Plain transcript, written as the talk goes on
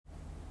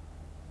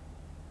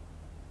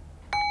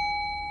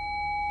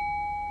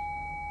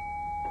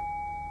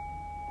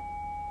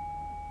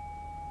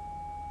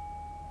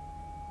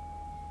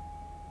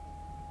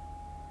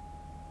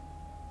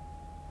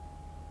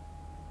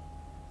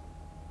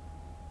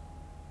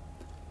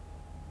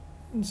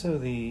And so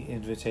the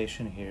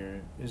invitation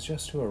here is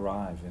just to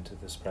arrive into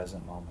this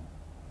present moment.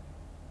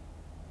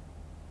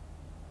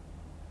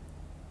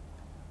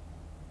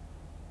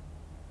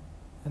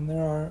 And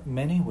there are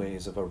many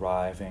ways of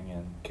arriving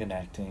and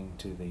connecting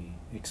to the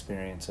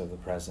experience of the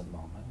present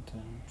moment.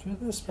 And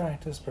for this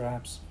practice,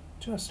 perhaps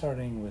just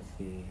starting with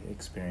the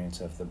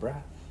experience of the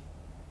breath.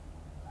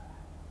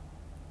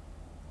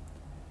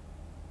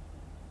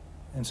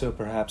 And so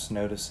perhaps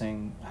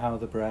noticing how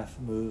the breath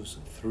moves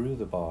through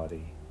the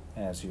body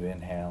as you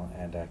inhale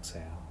and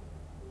exhale.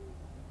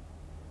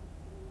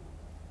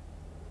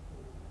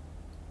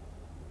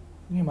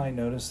 You might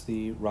notice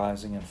the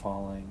rising and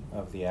falling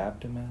of the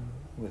abdomen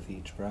with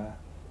each breath.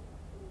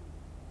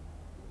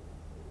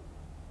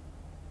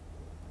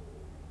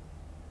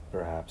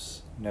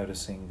 Perhaps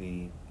noticing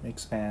the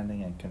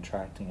expanding and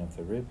contracting of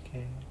the rib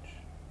cage.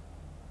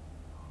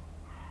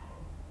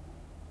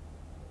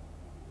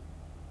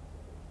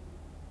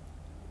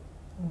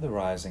 The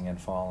rising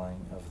and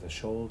falling of the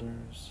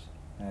shoulders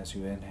as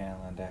you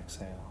inhale and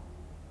exhale.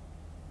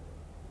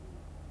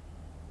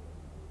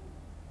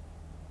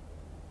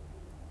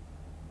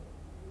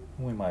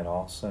 We might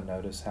also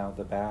notice how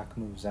the back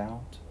moves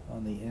out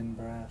on the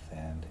in-breath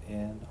and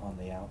in on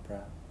the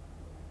out-breath.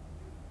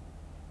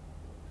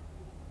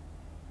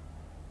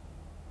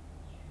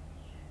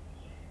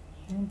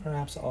 And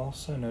perhaps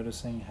also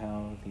noticing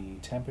how the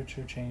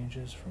temperature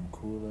changes from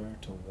cooler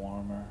to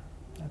warmer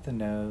at the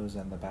nose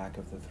and the back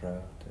of the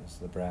throat as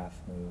the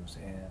breath moves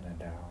in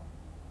and out.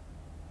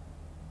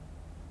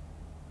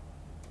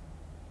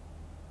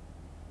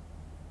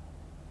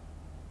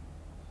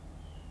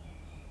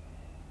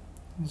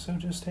 And so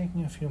just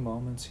taking a few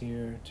moments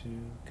here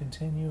to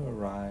continue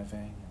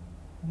arriving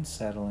and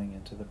settling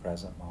into the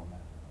present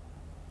moment,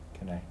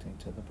 connecting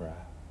to the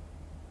breath.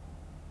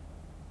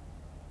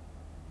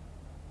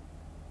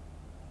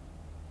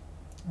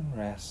 And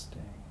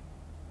resting.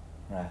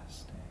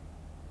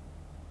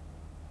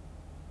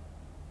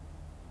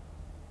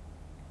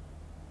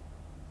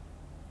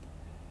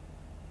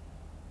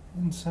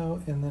 And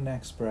so in the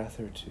next breath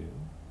or two,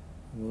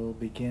 we'll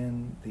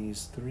begin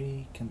these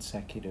 3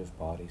 consecutive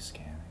body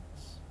scannings.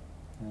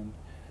 And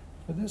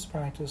for this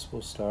practice,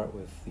 we'll start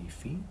with the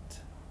feet.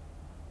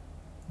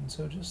 And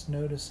so just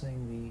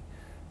noticing the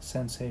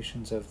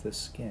sensations of the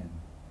skin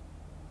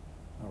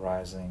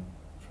arising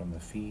from the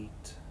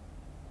feet,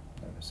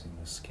 noticing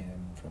the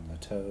skin from the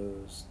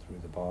toes through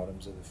the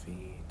bottoms of the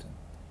feet,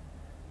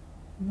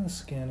 and the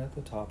skin at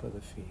the top of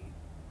the feet.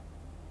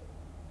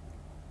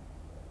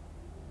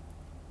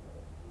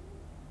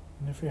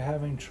 And if you're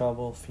having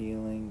trouble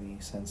feeling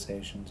the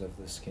sensations of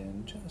the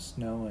skin, just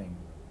knowing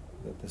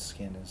that the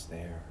skin is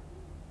there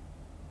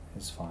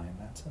is fine.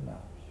 That's enough.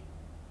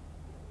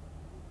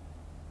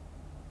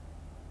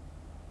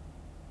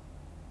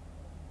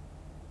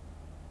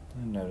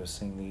 And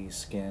noticing the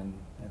skin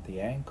at the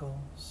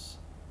ankles,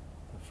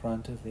 the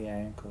front of the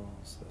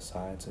ankles, the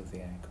sides of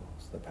the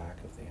ankles, the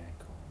back of the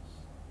ankles.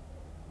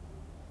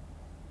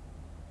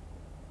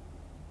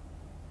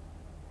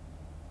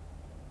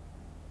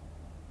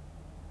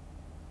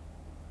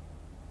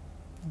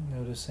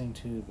 Noticing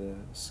too the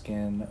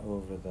skin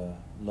over the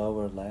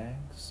lower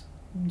legs,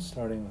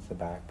 starting with the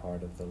back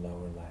part of the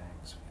lower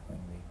legs,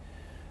 feeling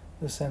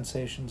the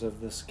sensations of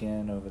the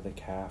skin over the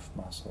calf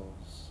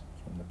muscles,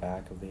 from the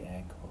back of the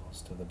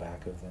ankles to the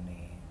back of the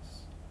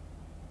knees.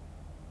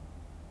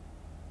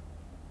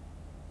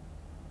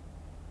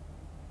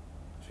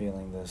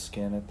 Feeling the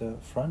skin at the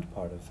front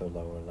part of the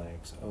lower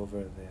legs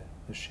over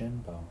the shin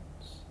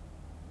bones,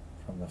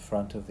 from the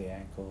front of the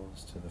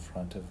ankles to the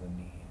front of the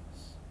knees.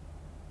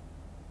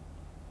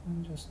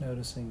 And just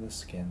noticing the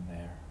skin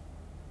there.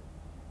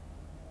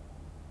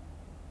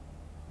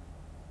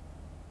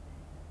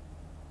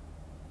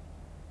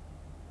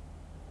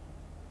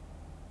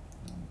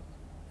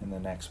 In the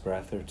next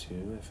breath or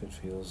two, if it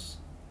feels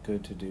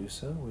good to do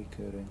so, we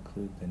could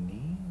include the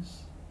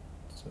knees.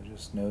 So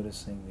just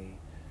noticing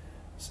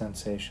the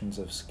sensations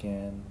of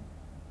skin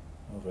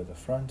over the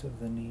front of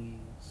the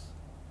knees,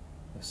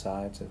 the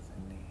sides of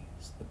the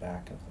knees, the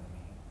back of the knees.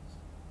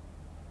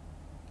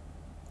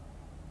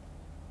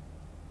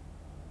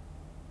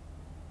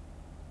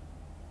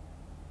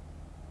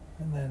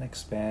 And then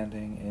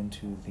expanding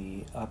into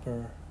the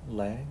upper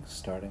legs,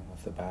 starting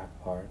with the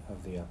back part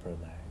of the upper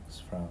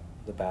legs, from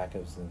the back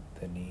of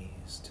the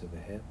knees to the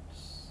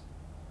hips.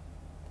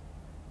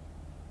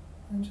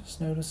 And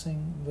just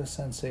noticing the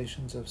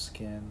sensations of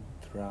skin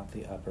throughout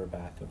the upper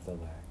back of the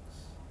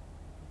legs.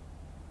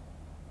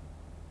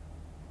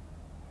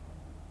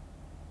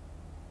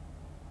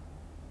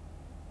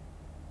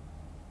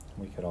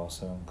 We could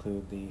also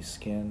include the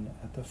skin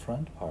at the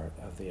front part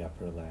of the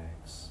upper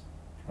legs,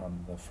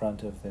 from the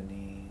front of the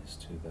knees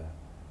to the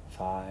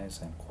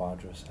thighs and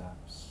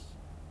quadriceps,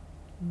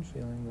 and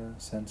feeling the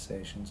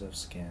sensations of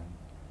skin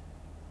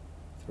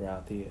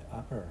throughout the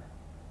upper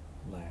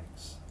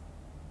legs.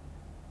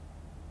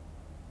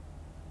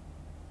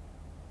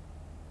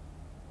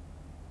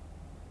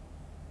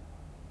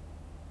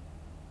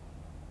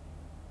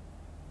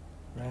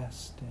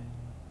 Resting,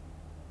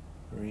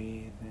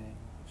 breathing,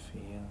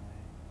 feeling.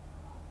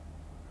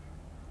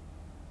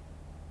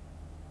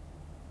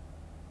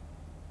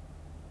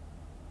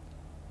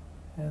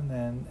 And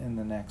then in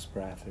the next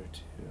breath or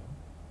two,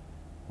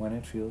 when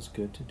it feels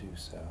good to do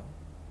so,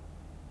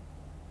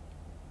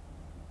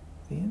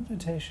 the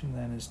invitation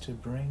then is to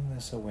bring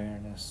this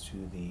awareness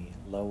to the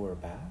lower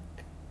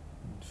back,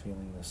 and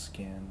feeling the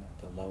skin,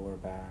 the lower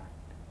back.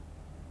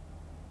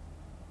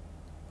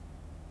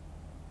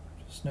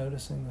 Just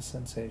noticing the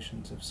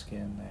sensations of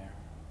skin there.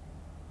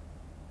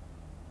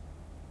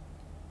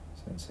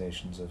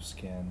 Sensations of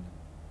skin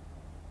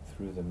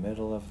through the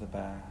middle of the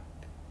back,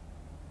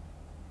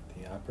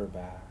 the upper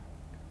back.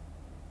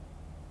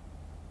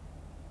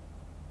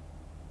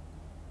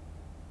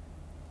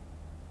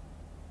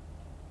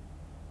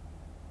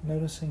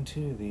 Noticing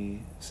too the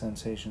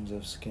sensations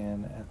of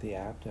skin at the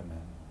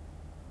abdomen,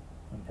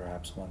 and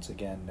perhaps once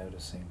again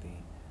noticing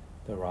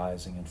the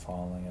rising and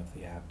falling of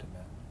the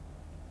abdomen.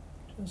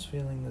 Just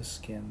feeling the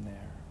skin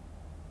there.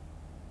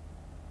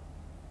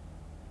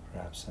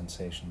 Perhaps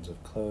sensations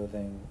of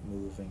clothing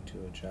moving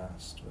to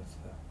adjust with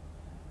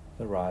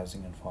the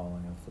rising and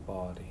falling of the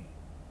body.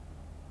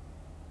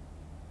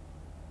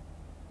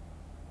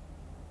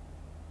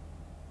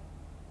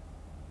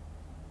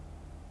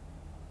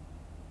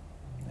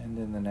 And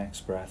in the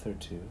next breath or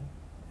two,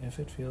 if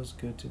it feels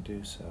good to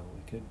do so,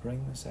 we could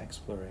bring this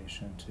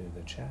exploration to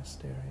the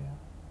chest area.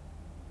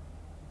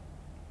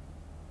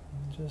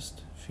 And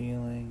just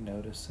feeling,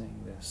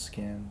 noticing the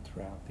skin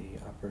throughout the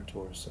upper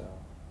torso.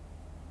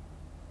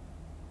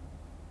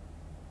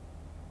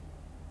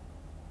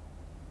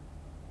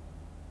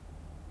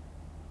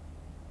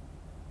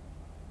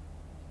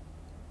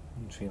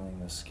 And feeling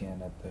the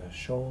skin at the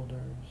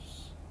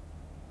shoulders.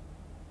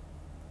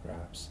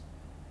 Perhaps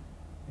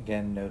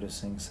again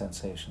noticing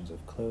sensations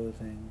of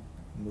clothing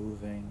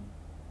moving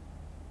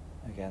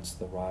against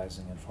the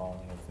rising and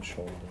falling of the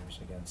shoulders,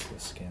 against the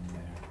skin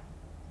there.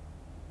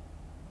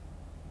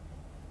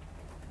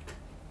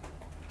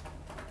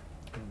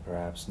 And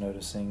perhaps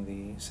noticing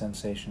the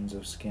sensations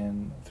of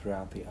skin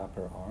throughout the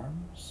upper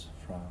arms,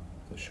 from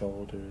the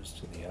shoulders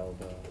to the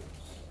elbows.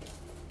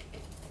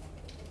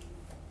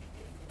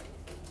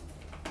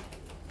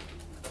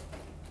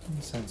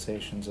 And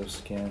sensations of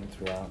skin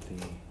throughout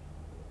the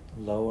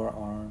lower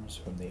arms,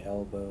 from the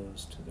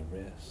elbows to the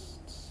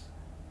wrists.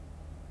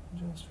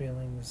 Just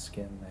feeling the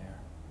skin there.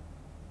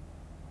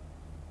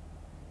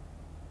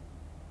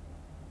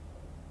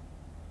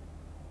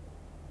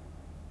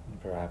 And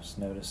perhaps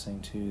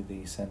noticing too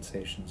the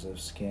sensations of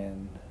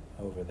skin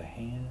over the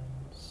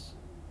hands,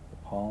 the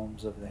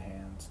palms of the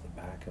hands,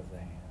 the back of the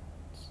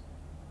hands,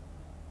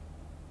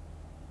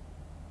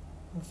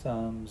 the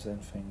thumbs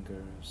and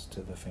fingers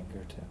to the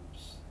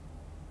fingertips.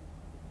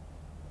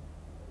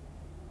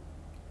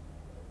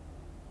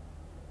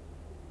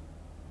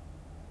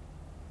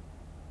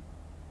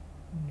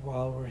 And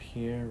while we're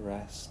here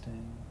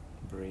resting,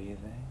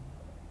 breathing,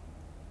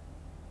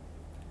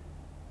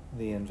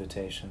 the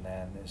invitation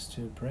then is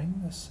to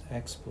bring this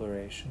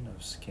exploration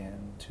of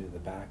skin to the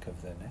back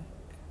of the neck.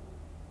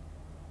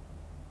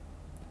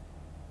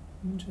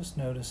 And just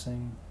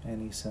noticing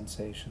any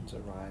sensations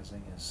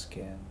arising as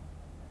skin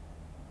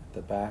at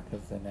the back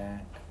of the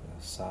neck,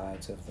 the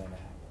sides of the neck.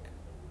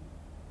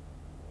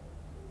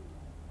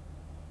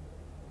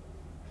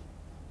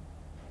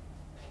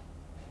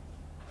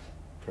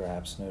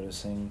 Perhaps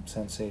noticing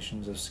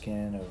sensations of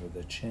skin over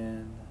the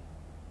chin,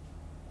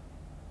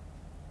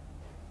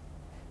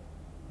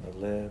 the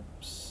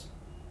lips,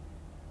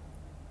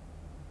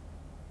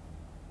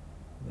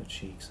 the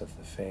cheeks of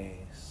the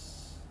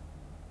face.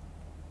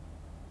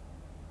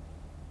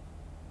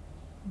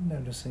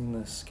 Noticing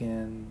the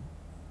skin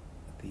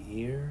at the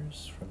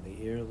ears, from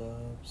the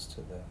earlobes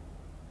to the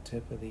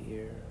tip of the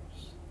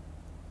ears.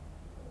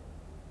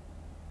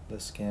 The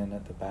skin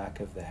at the back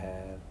of the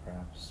head,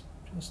 perhaps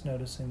just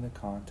noticing the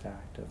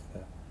contact of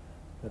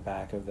the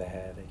back of the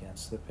head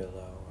against the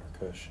pillow or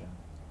cushion.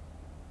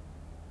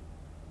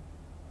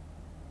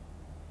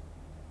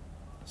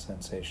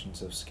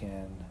 Sensations of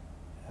skin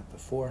at the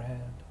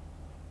forehead.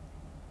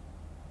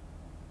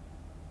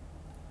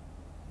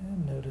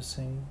 And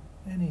noticing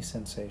any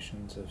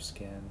sensations of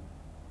skin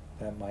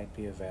that might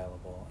be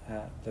available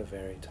at the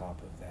very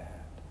top of the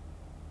head.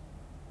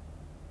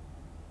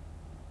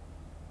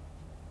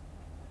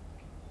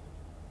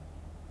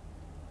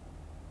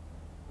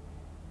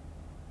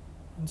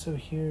 And so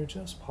here,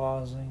 just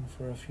pausing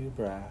for a few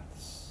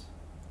breaths,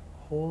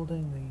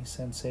 holding the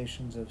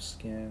sensations of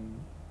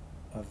skin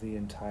of the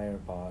entire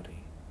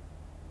body,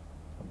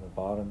 from the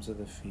bottoms of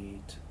the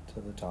feet to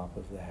the top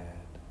of the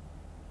head,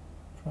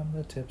 from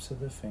the tips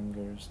of the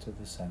fingers to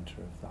the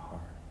center of the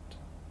heart.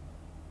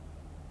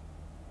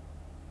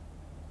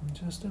 And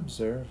just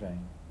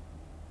observing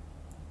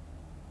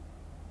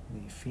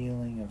the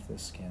feeling of the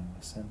skin,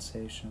 the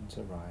sensations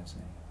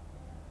arising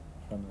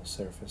from the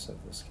surface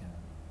of the skin.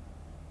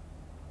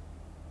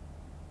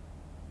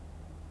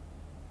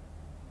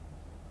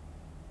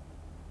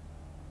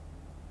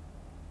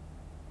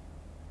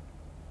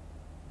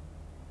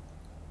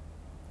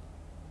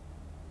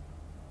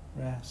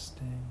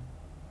 Resting,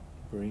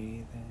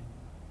 breathing.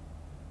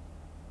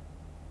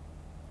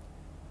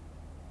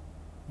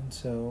 And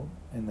so,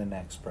 in the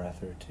next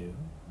breath or two,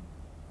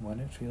 when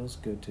it feels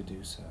good to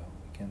do so,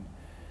 we can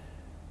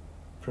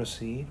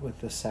proceed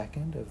with the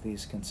second of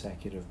these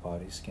consecutive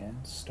body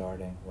scans,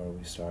 starting where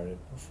we started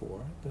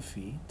before, the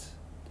feet,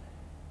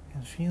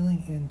 and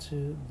feeling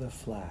into the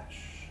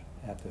flesh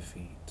at the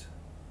feet.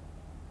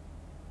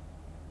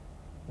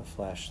 The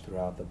flesh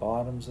throughout the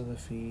bottoms of the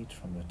feet,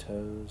 from the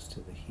toes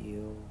to the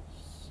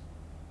heels.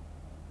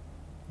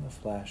 The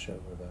flesh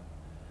over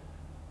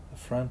the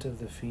front of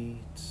the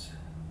feet.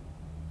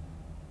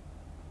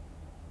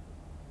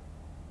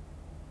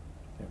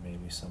 There may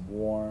be some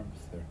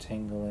warmth or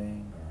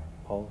tingling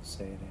or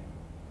pulsating.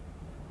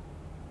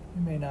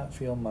 You may not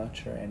feel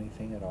much or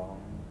anything at all.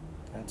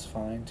 That's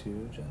fine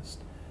too.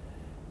 Just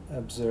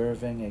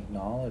observing,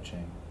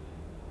 acknowledging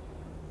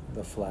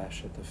the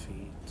flesh at the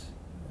feet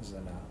is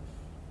enough.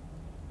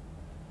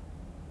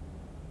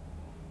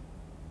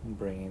 And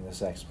bringing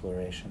this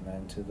exploration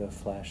then to the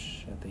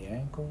flesh at the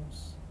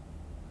ankles.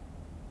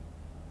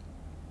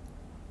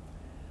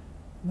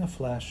 And the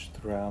flesh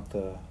throughout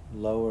the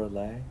lower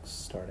legs,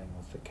 starting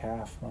with the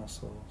calf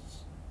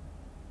muscles,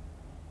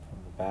 from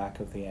the back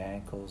of the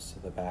ankles to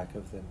the back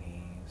of the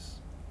knees,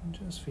 and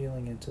just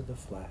feeling into the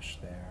flesh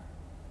there.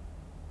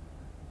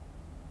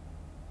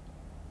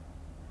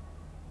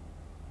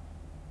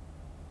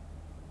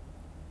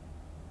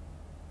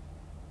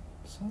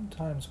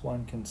 Sometimes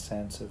one can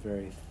sense a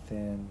very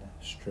thin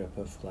strip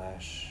of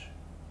flesh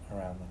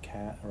around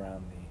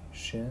the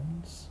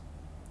shins.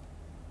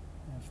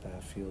 If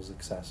that feels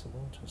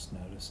accessible, just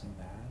noticing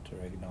that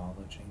or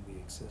acknowledging the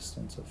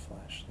existence of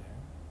flesh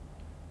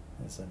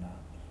there is enough.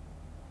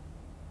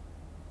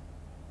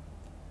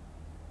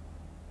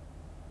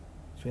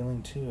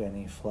 Feeling too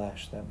any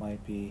flesh that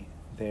might be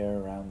there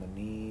around the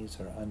knees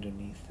or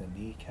underneath the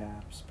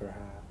kneecaps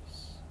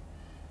perhaps.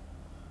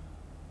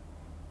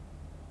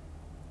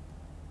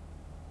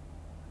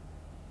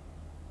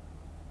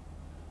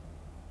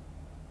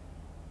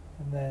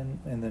 And then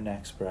in the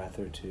next breath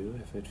or two,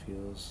 if it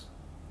feels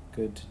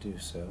good to do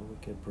so, we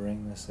could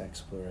bring this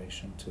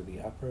exploration to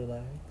the upper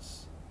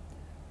legs,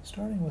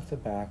 starting with the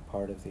back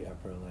part of the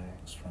upper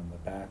legs, from the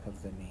back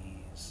of the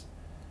knees,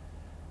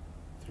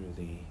 through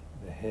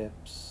the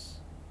hips,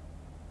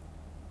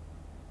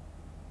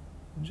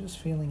 and just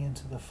feeling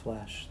into the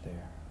flesh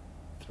there,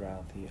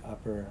 throughout the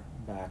upper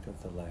back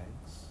of the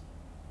legs.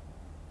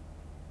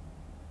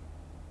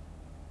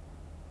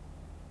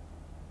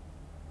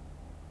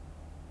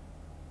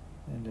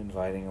 And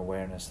inviting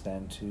awareness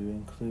then to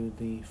include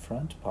the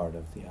front part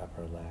of the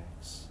upper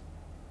legs,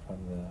 from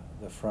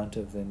the front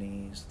of the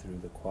knees through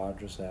the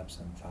quadriceps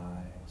and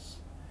thighs,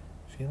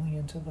 feeling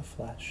into the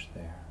flesh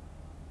there.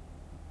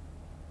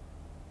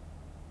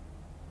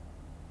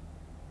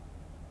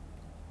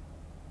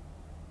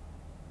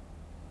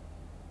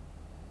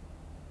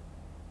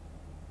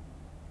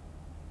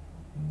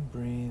 And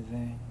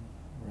breathing,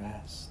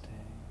 resting.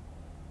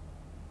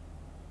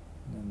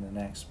 And in the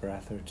next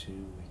breath or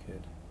two, we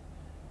could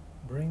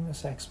bring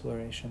this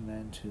exploration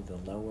then to the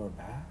lower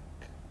back,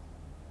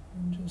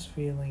 and just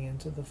feeling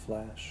into the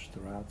flesh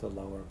throughout the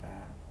lower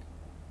back,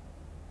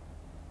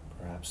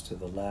 perhaps to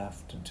the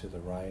left and to the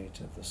right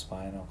of the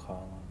spinal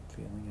column,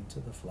 feeling into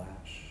the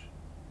flesh.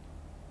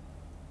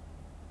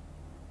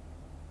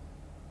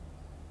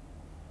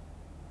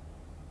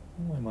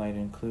 And we might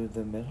include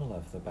the middle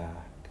of the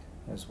back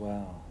as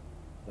well,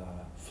 the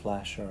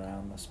flesh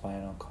around the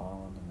spinal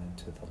column, and then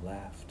to the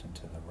left and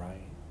to the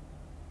right.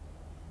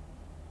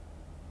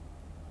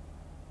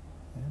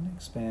 And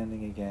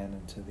expanding again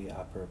into the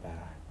upper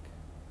back.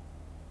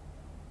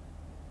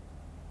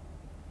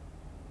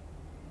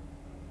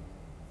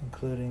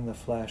 Including the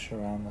flesh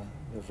around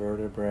the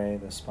vertebrae,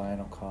 the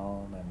spinal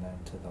column, and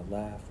then to the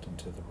left and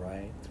to the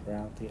right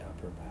throughout the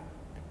upper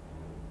back.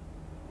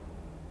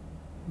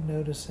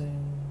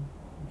 Noticing,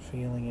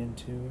 feeling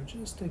into, or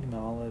just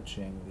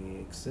acknowledging the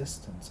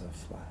existence of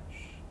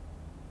flesh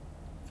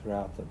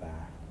throughout the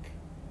back.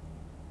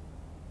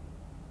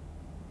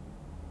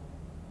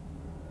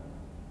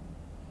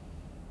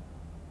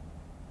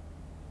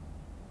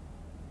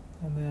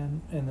 And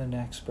then in the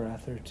next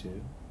breath or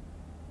two,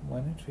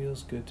 when it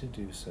feels good to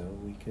do so,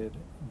 we could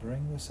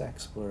bring this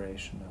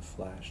exploration of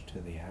flesh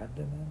to the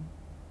abdomen.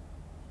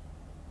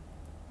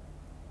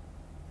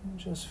 And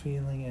just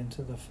feeling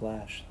into the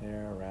flesh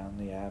there around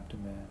the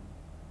abdomen.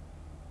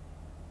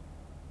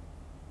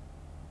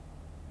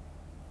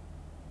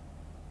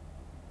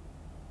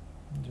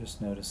 And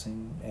just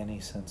noticing any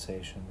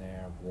sensation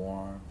there,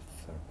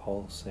 warmth or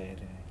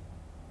pulsating,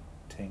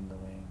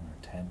 tingling or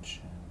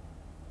tension.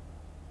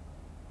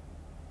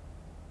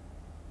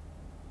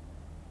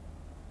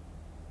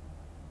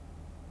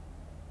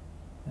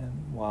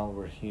 And while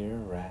we're here,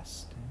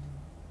 resting,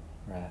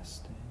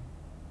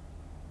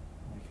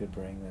 we could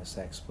bring this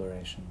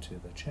exploration to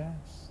the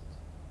chest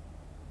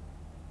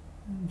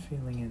and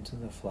feeling into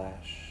the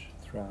flesh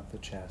throughout the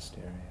chest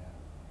area.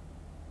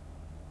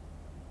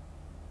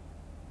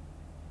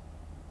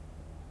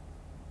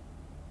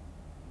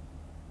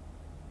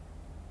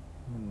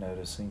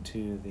 Noticing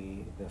too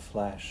the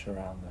flesh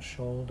around the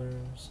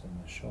shoulders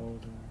and the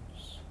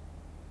shoulders.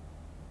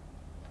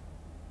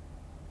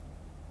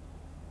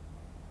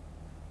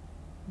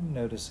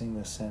 Noticing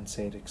the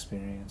sensate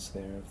experience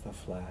there of the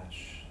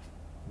flesh,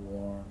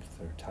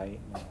 warmth or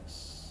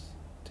tightness,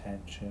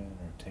 tension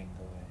or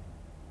tingling.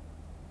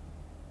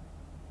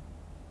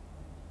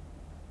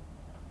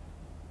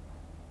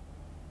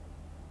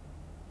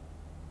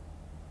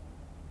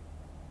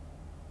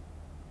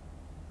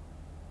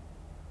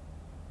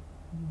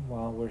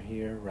 While we're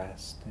here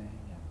resting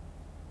and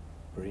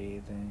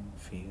breathing,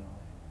 feeling,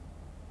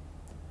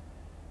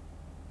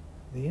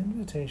 the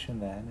invitation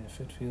then, if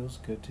it feels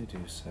good to do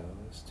so,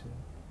 is to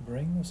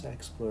bring this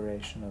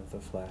exploration of the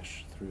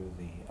flesh through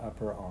the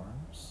upper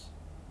arms,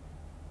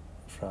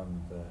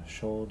 from the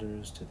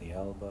shoulders to the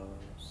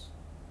elbows,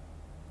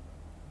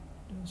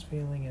 just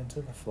feeling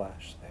into the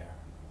flesh there.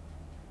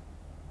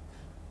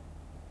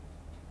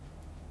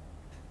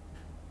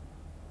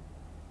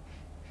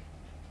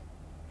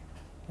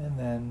 And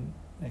then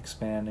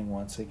expanding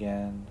once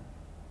again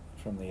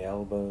from the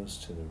elbows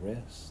to the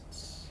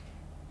wrists,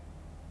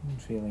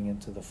 and feeling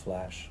into the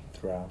flesh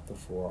throughout the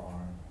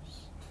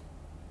forearms.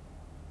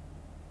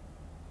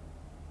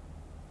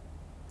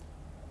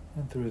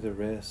 And through the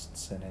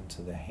wrists and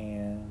into the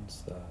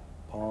hands, the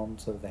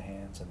palms of the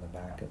hands and the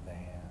back of the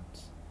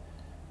hands.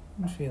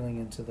 And feeling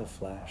into the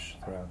flesh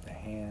throughout the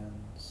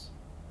hands,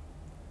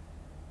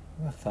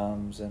 the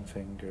thumbs and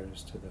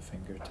fingers to the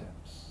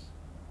fingertips.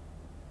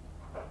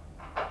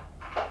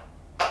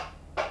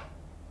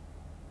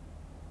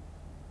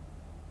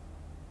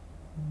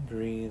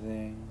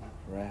 Breathing,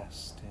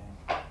 resting,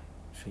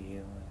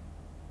 feeling.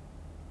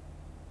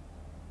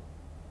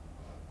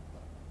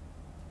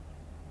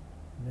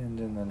 And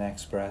in the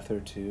next breath or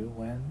two,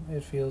 when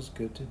it feels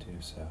good to do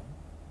so,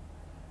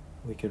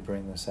 we could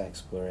bring this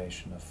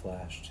exploration of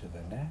flesh to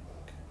the neck,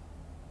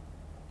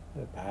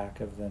 the back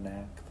of the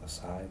neck, the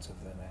sides of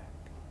the neck,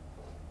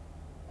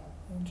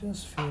 and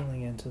just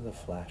feeling into the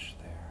flesh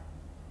there.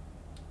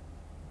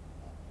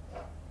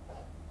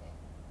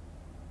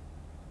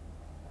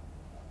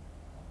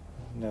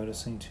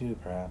 Noticing too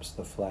perhaps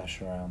the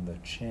flesh around the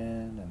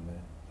chin and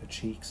the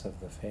cheeks of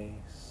the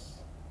face.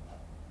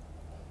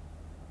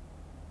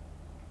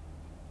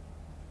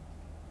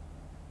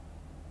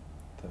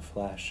 The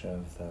flesh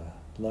of the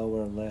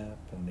lower lip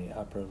and the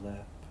upper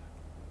lip.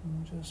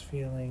 And just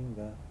feeling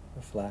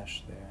the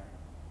flesh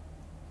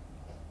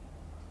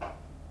there.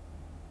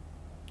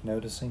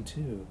 Noticing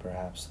too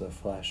perhaps the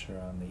flesh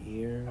around the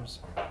ears,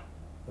 or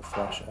the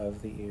flesh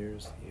of the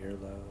ears, the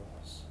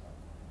earlobes.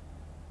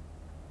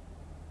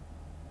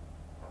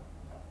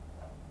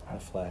 The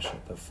flesh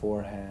at the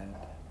forehead,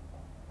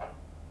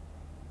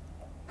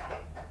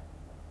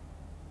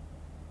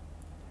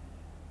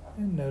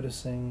 and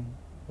noticing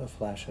the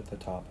flesh at the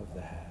top of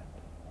the head.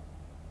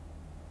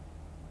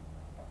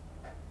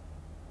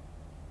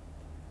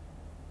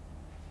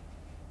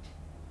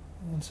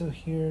 And so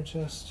here,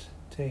 just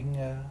taking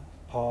a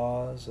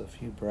pause, a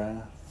few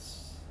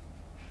breaths,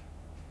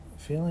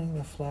 feeling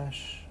the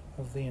flesh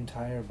of the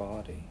entire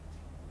body,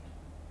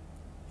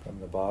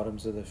 from the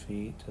bottoms of the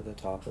feet to the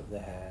top of the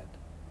head,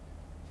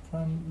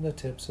 from the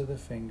tips of the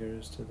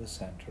fingers to the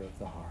center of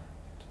the heart.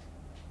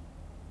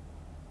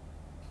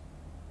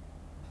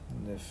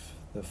 And if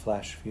the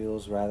flesh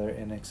feels rather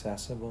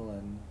inaccessible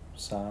in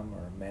some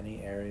or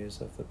many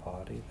areas of the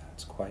body,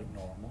 that's quite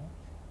normal.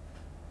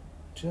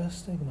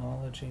 Just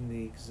acknowledging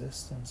the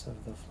existence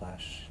of the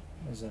flesh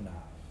is enough.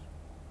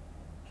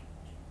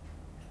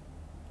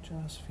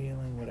 Just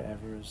feeling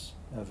whatever is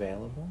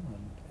available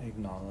and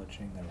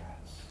acknowledging the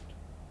rest.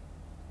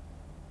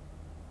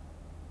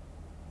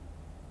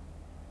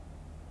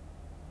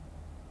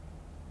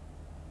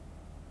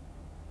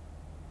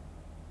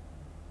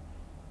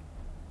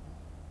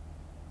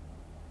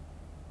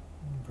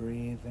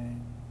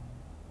 Breathing,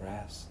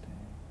 resting.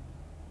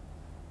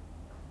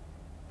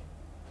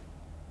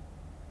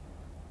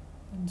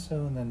 And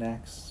so in the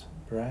next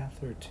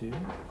breath or two,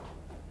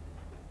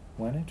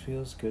 when it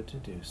feels good to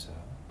do so,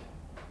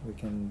 we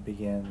can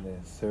begin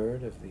the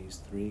third of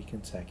these 3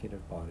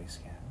 consecutive body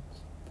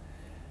scans,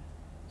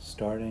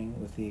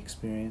 starting with the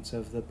experience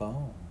of the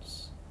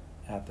bones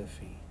at the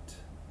feet,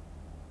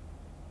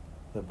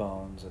 the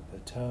bones at the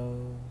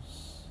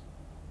toes,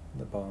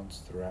 the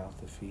bones throughout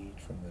the feet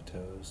from the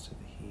toes to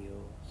the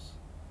heels.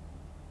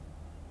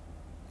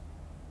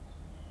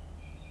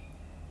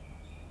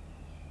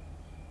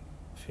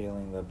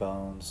 Feeling the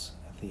bones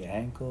at the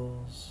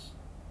ankles.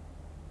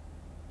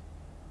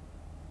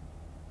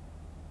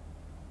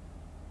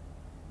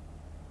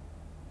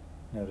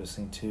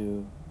 Noticing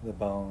too the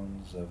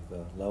bones of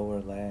the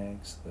lower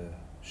legs, the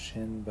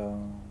shin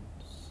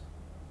bones.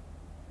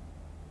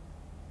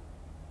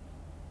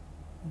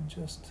 And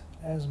just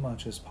as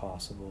much as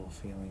possible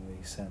feeling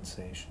these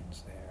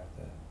sensations there.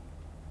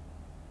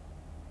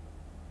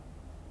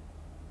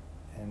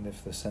 And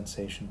if the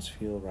sensations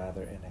feel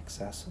rather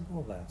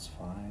inaccessible, that's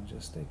fine.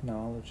 Just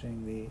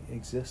acknowledging the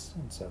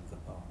existence of the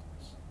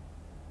bones.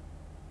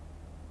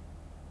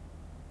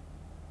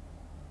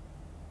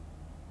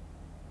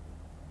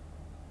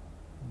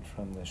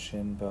 from the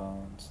shin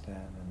bones,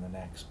 then in the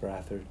next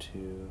breath or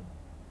two,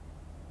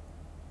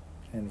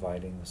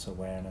 inviting this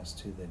awareness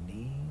to the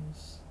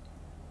knees,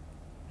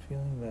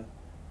 feeling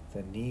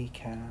the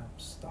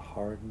kneecaps, the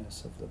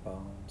hardness of the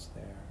bones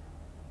there.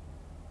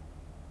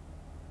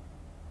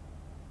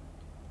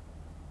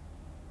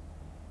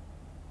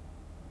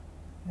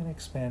 And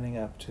expanding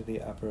up to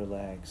the upper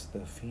legs,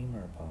 the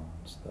femur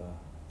bones,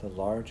 the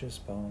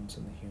largest bones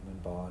in the human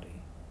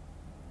body,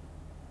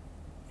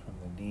 from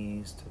the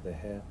knees to the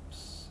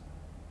hips.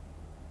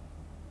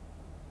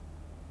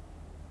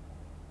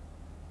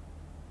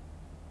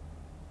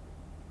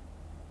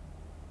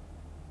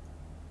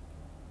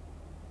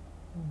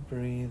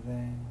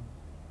 Breathing,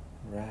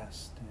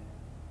 resting.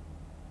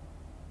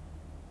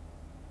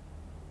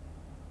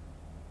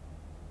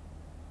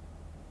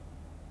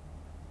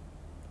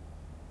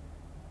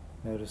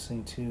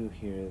 Noticing too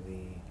here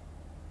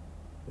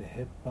the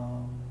hip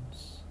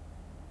bones,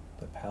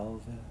 the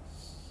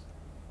pelvis,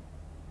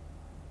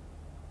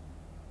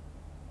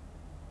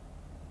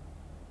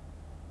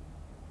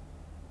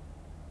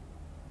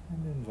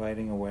 and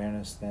inviting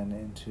awareness then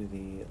into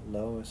the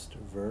lowest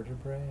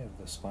vertebrae of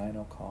the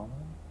spinal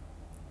column,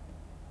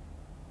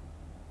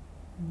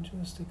 and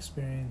just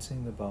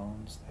experiencing the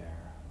bones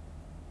there.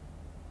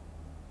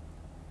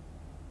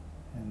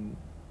 And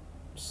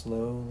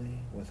slowly,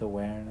 with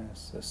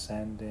awareness,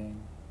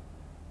 ascending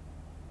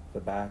the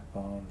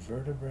backbone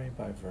vertebrae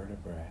by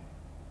vertebrae,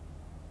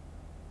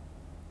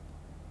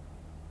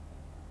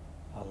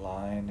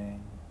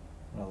 aligning,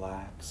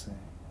 relaxing,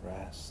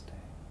 resting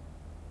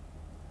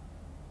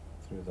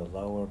through the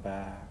lower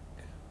back,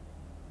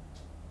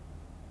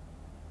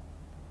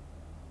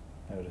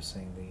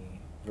 noticing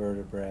the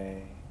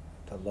vertebrae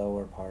at the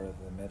lower part of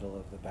the middle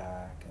of the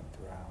back and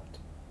throughout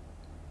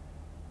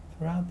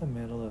the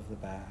middle of the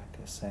back,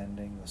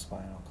 ascending the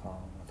spinal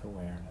column with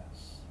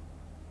awareness,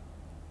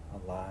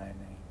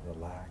 aligning,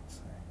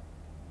 relaxing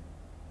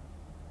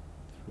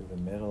through the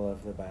middle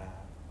of the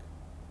back,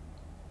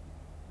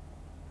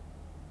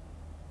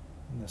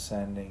 and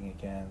ascending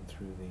again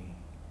through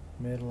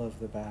the middle of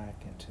the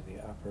back into the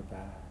upper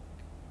back,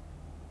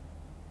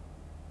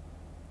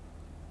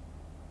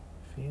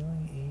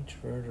 feeling each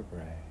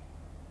vertebrae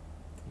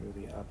through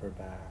the upper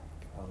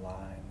back,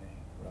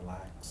 aligning,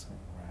 relaxing,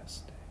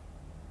 resting.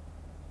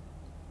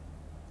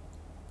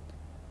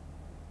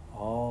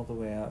 All the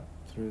way up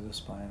through the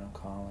spinal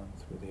column,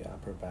 through the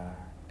upper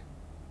back,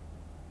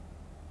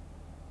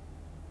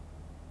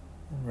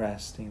 and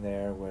resting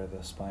there where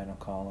the spinal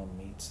column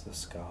meets the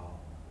skull.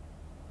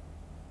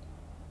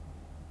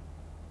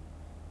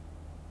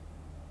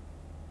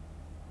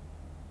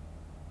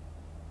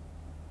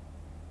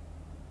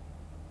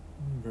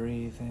 And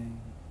breathing,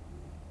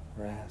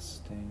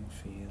 resting,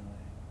 feeling.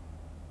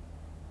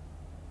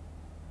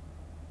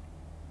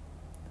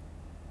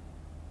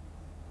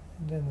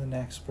 And in the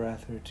next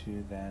breath or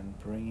two, then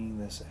bringing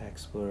this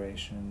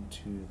exploration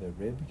to the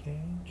rib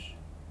cage,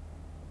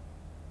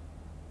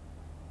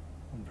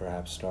 and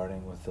perhaps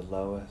starting with the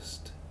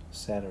lowest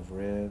set of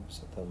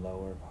ribs at the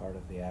lower part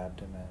of the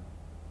abdomen,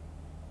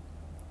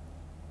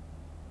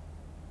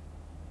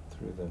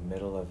 through the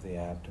middle of the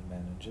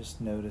abdomen, and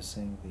just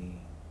noticing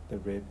the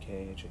rib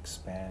cage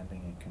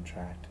expanding and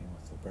contracting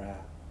with the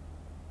breath.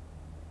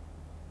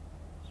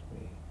 As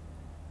we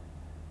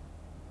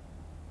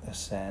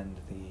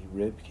ascend the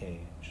rib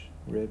cage,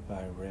 rib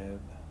by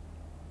rib,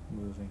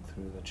 moving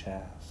through the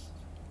chest,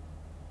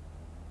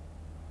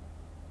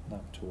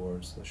 up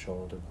towards the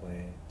shoulder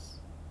blades,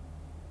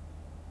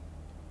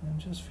 and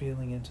just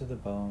feeling into the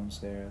bones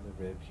there,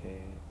 the rib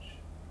cage,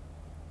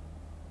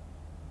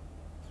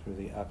 through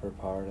the upper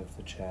part of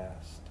the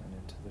chest and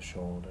into the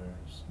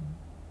shoulders,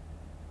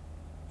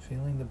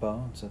 feeling the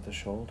bones at the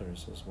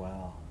shoulders as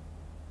well.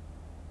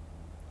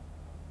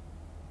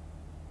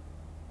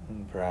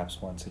 And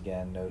perhaps once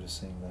again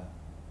noticing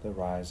the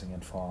rising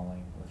and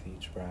falling with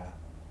each breath.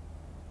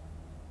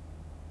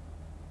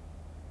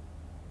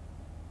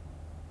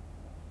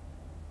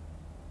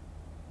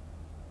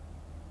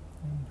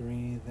 And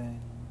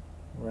breathing,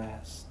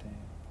 resting,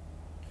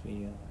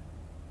 feeling.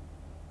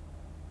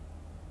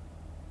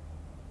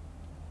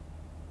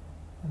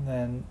 And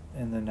then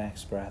in the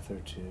next breath or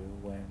two,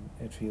 when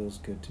it feels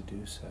good to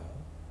do so,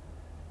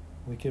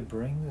 we could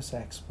bring this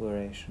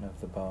exploration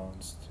of the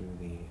bones through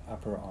the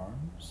upper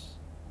arms,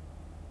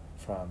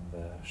 from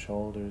the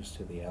shoulders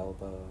to the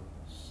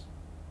elbows,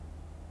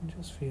 and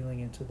just feeling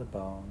into the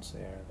bones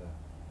there,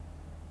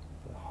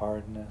 the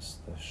hardness,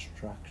 the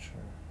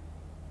structure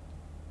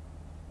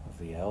of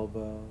the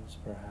elbows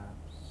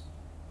perhaps.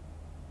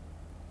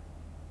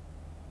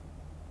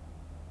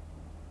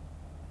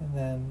 And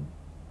then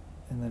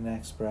in the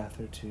next breath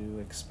or two,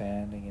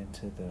 expanding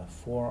into the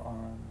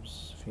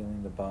forearms,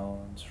 feeling the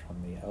bones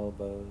from the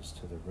elbows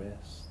to the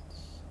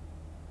wrists.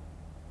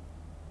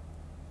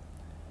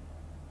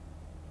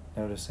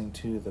 Noticing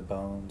too the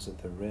bones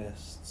at the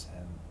wrists,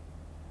 and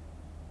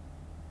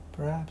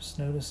perhaps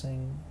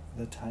noticing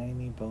the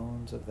tiny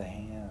bones of the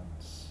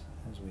hands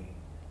as we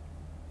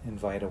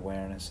invite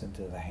awareness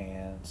into the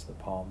hands, the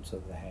palms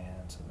of the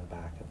hands and the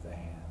back of the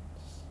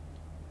hands.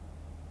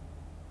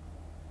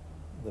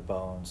 the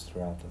bones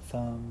throughout the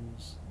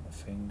thumbs and the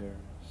fingers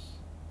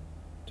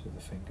to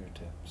the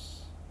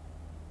fingertips.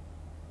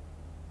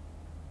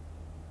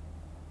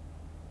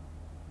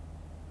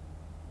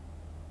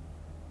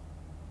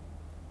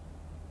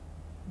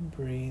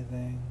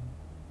 Breathing,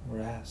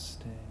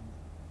 resting.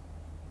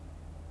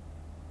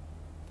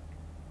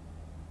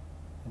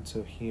 And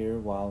so here,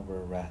 while we're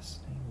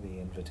resting,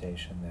 the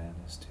invitation then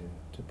is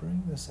to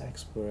bring this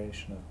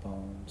exploration of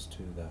bones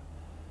to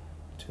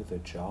the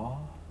jaw,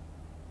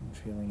 and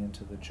feeling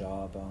into the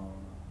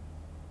jawbone.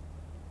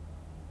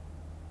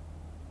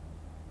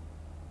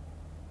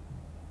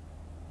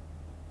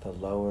 The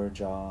lower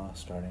jaw,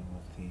 starting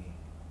with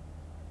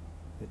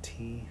the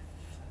teeth,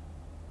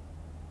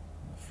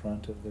 the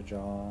front of the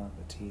jaw,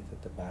 the teeth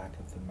at the back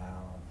of the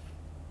mouth,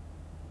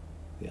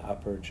 the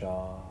upper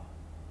jaw,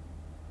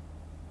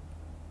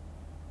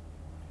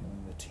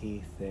 feeling the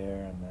teeth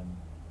there, and then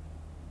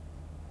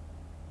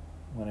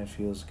when it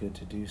feels good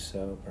to do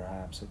so,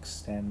 perhaps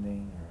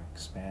extending or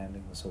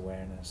expanding this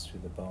awareness to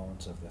the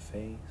bones of the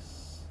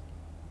face,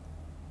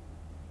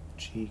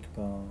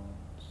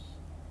 cheekbones,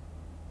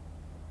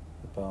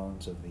 the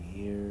bones of the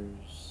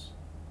ears,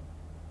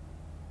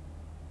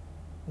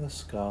 the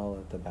skull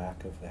at the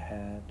back of the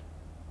head,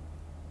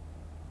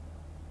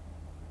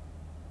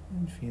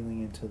 and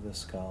feeling into the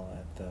skull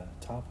at the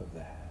top of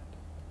the head.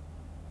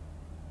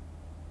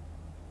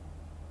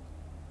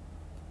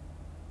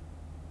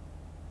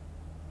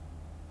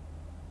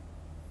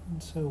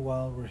 And so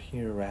while we're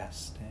here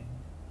resting,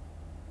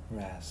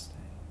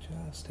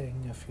 just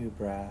taking a few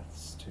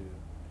breaths to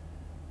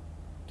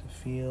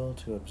feel,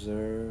 to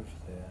observe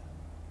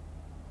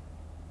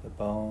the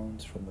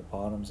bones from the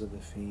bottoms of the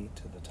feet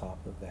to the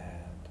top of the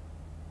head,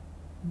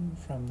 and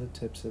from the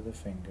tips of the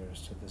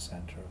fingers to the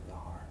center of the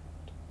heart.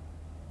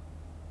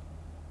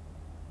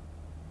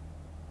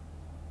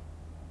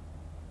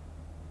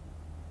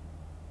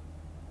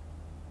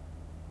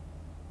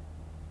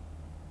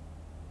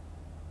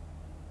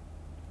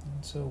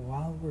 And so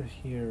while we're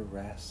here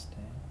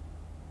resting,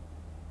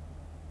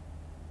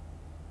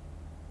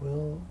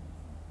 we'll,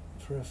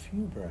 for a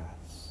few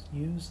breaths,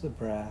 use the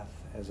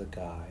breath as a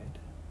guide,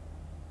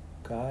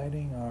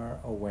 guiding our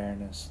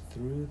awareness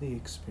through the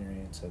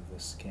experience of the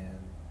skin,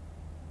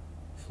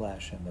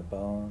 flesh, and the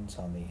bones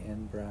on the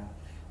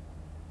in-breath,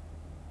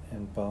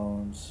 and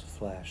bones,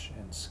 flesh,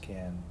 and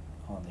skin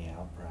on the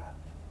out-breath.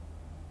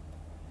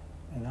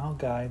 And I'll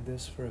guide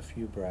this for a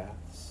few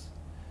breaths.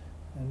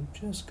 And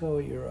just go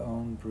at your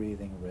own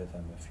breathing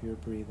rhythm. If your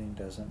breathing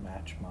doesn't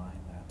match mine,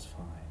 that's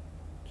fine.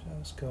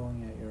 Just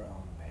going at your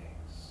own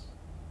pace.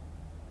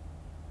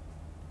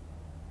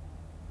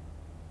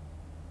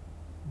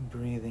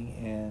 Breathing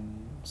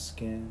in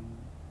skin,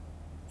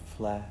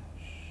 flesh,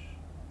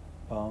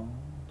 bones.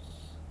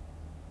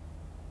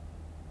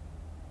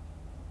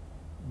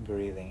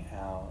 Breathing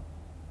out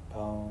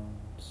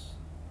bones,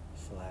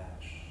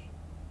 flesh,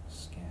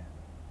 skin.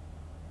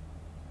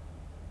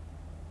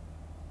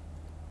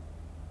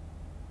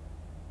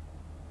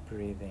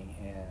 Breathing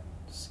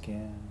in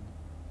skin,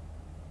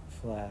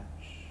 flesh,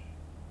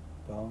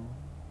 bones.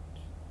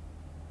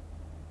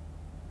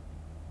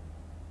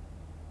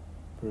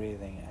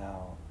 Breathing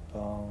out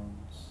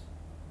bones,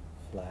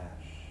 flesh,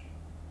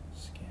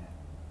 skin.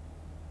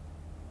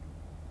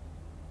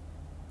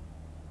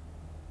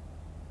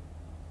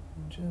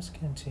 And just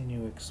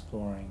continue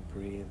exploring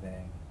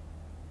breathing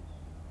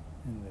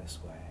in this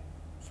way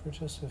for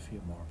just a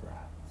few more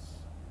breaths.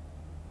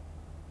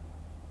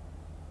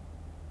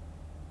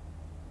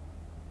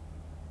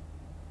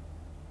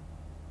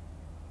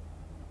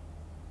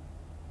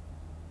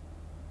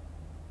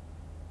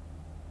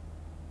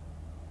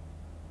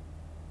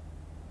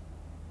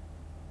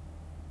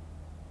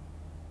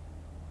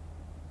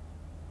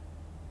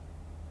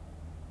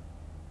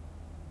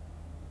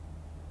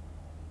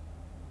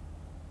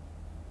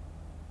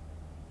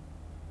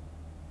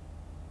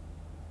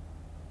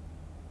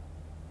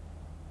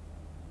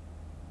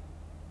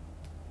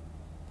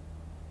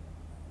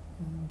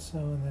 And so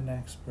in the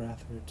next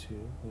breath or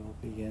two, we'll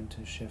begin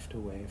to shift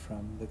away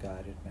from the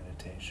guided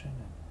meditation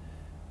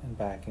and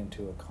back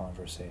into a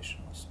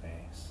conversational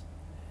space.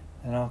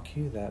 And I'll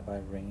cue that by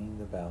ringing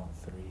the bell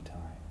 3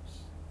 times.